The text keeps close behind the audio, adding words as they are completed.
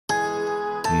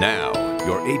Now,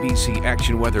 your ABC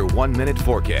Action Weather 1-minute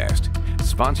forecast,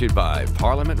 sponsored by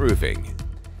Parliament Roofing.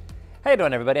 How you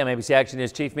doing, everybody? I'm ABC Action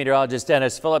News Chief Meteorologist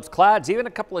Dennis. Phillips. Clouds, even a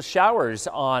couple of showers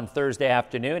on Thursday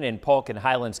afternoon in Polk and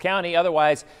Highlands County.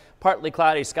 Otherwise, partly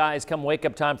cloudy skies come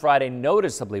wake-up time Friday,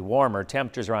 noticeably warmer.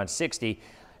 Temperatures around 60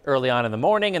 early on in the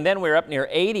morning, and then we're up near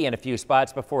 80 in a few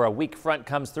spots before a weak front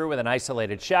comes through with an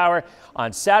isolated shower.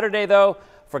 On Saturday, though,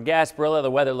 for Gasparilla,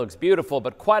 the weather looks beautiful,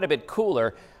 but quite a bit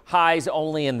cooler. Highs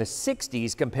only in the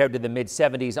 60s compared to the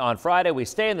mid-70s on Friday. We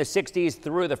stay in the 60s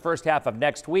through the first half of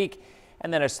next week,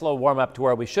 and then a slow warm-up to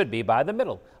where we should be by the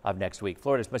middle of next week.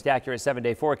 Florida's most accurate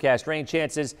 7-day forecast. Rain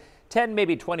chances 10,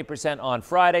 maybe 20% on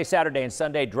Friday. Saturday and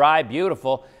Sunday, dry,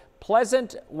 beautiful,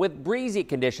 pleasant with breezy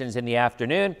conditions in the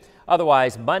afternoon.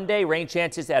 Otherwise, Monday, rain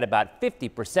chances at about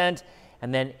 50%,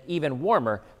 and then even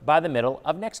warmer by the middle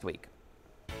of next week.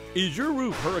 Is your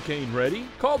roof hurricane ready?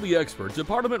 Call the experts at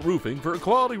Parliament Roofing for a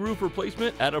quality roof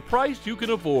replacement at a price you can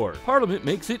afford. Parliament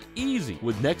makes it easy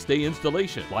with next-day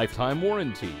installation, lifetime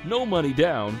warranty, no money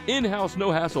down, in-house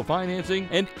no-hassle financing,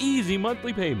 and easy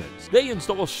monthly payments. They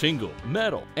install shingle,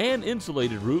 metal, and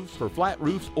insulated roofs for flat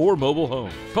roofs or mobile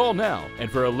homes. Call now,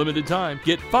 and for a limited time,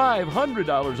 get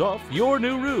 $500 off your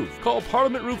new roof. Call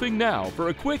Parliament Roofing now for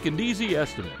a quick and easy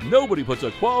estimate. Nobody puts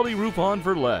a quality roof on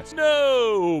for less.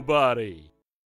 Nobody!